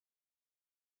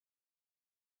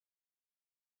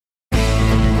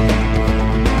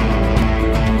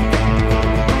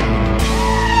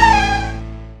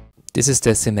This is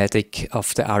the schematic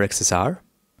of the R-XSR.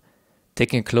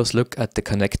 Taking a close look at the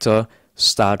connector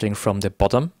starting from the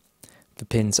bottom, the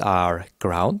pins are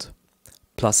ground,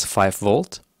 plus 5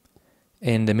 volt.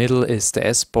 In the middle is the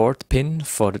S.Port pin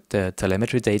for the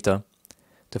telemetry data.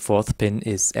 The fourth pin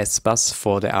is SBUS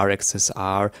for the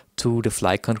R-XSR to the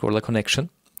flight controller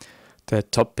connection. The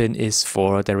top pin is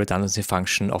for the redundancy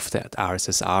function of the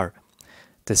R-XSR.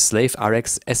 The Slave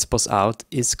RX SBUS Out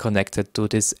is connected to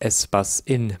this SBUS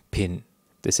in pin.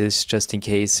 This is just in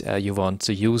case you want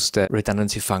to use the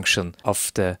redundancy function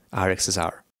of the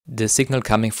R-XSR. The signal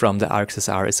coming from the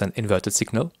R-XSR is an inverted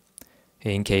signal.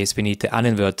 In case we need the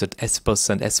uninverted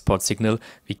SBUS and S.Port signal,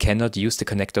 we cannot use the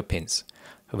connector pins.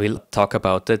 We'll talk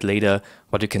about that later,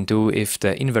 what you can do if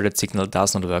the inverted signal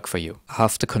does not work for you.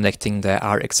 After connecting the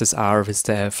R-XSR with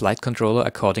the flight controller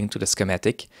according to the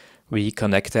schematic, we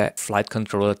connect the flight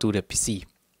controller to the PC.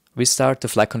 We start the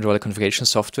flight controller configuration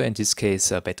software, in this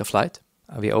case Betaflight.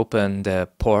 We open the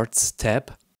ports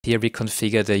tab. Here we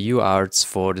configure the UARTs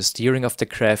for the steering of the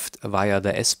craft via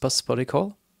the SBUS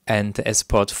protocol and the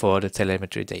S.Port for the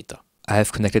telemetry data. I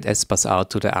have connected SBUS out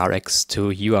to the RX to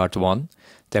UART 1,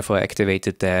 therefore I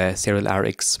activated the serial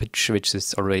RX switch, which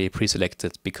is already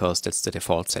pre-selected because that's the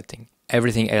default setting.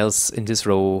 Everything else in this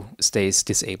row stays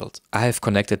disabled. I have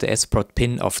connected the S.Port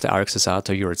pin of the R-XSR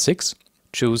to UART 6.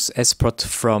 Choose S.Port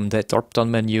from the drop-down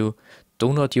menu.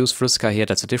 Do not use FrSky here,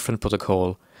 that's a different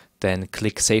protocol. Then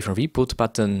click Save and Reboot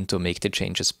button to make the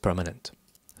changes permanent.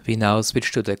 We now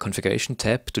switch to the configuration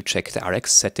tab to check the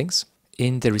RX settings.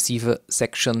 In the receiver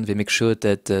section, we make sure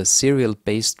that the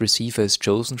serial-based receiver is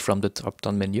chosen from the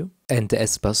drop-down menu and the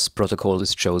SBUS protocol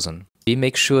is chosen. We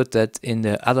make sure that in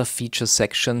the other features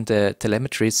section, the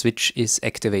telemetry switch is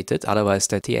activated, otherwise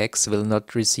the TX will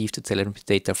not receive the telemetry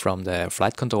data from the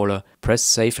flight controller. Press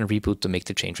Save and Reboot to make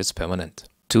the changes permanent.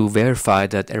 To verify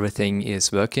that everything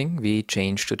is working, we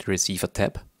change to the receiver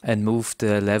tab and move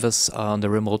the levers on the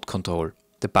remote control.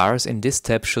 The bars in this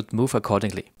tab should move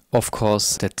accordingly. Of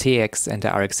course, the TX and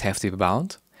the RX have to be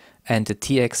bound, and the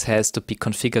TX has to be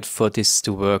configured for this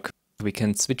to work. We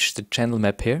can switch the channel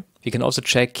map here. We can also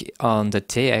check on the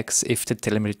TX if the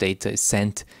telemetry data is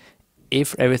sent.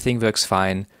 If everything works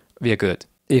fine, we are good.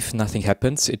 If nothing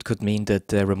happens, it could mean that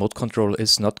the remote control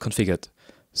is not configured.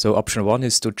 So option 1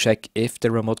 is to check if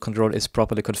the remote control is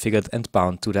properly configured and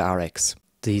bound to the RX.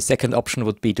 The second option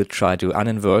would be to try to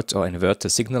uninvert or invert the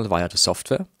signal via the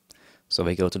software. So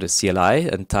we go to the CLI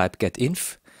and type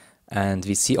getinv, and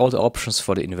we see all the options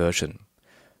for the inversion.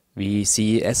 We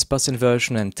see SBUS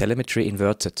inversion and telemetry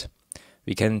inverted.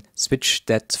 We can switch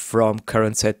that from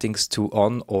current settings to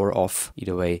on or off,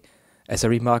 either way. As a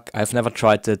remark, I've never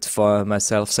tried it for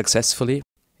myself successfully.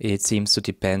 It seems to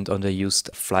depend on the used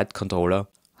flight controller.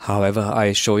 However,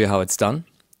 I show you how it's done.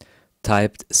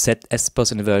 Typed set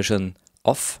SBUS inversion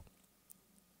off,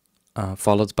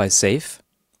 followed by save.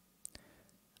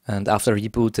 And after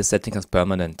reboot, the setting is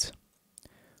permanent.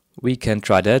 We can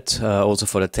try that also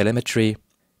for the telemetry.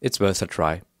 It's worth a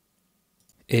try.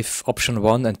 If option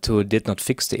 1 and 2 did not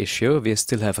fix the issue, we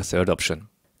still have a third option.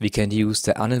 We can use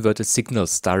the uninverted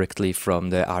signals directly from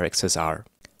the R-XSR.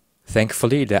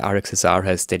 Thankfully, the R-XSR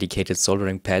has dedicated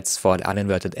soldering pads for the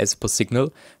uninverted SBUS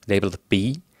signal labeled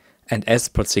B and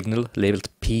S.Port signal labeled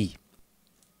P.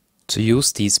 To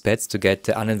use these pads to get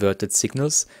the uninverted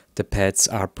signals, the pads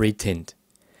are pre-tinned.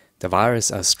 The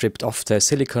wires are stripped off the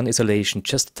silicon isolation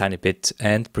just a tiny bit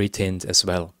and pre-tinned as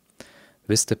well.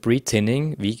 With the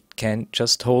pre-tinning, we can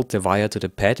just hold the wire to the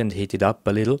pad and heat it up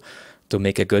a little to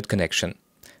make a good connection.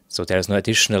 So there is no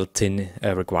additional tin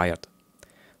required.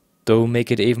 To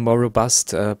make it even more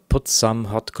robust, put some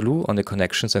hot glue on the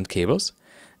connections and cables,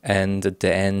 and at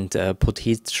the end put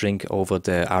heat shrink over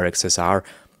the R-XSR.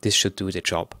 This should do the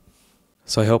job.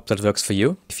 So I hope that works for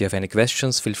you. If you have any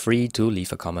questions, feel free to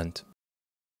leave a comment.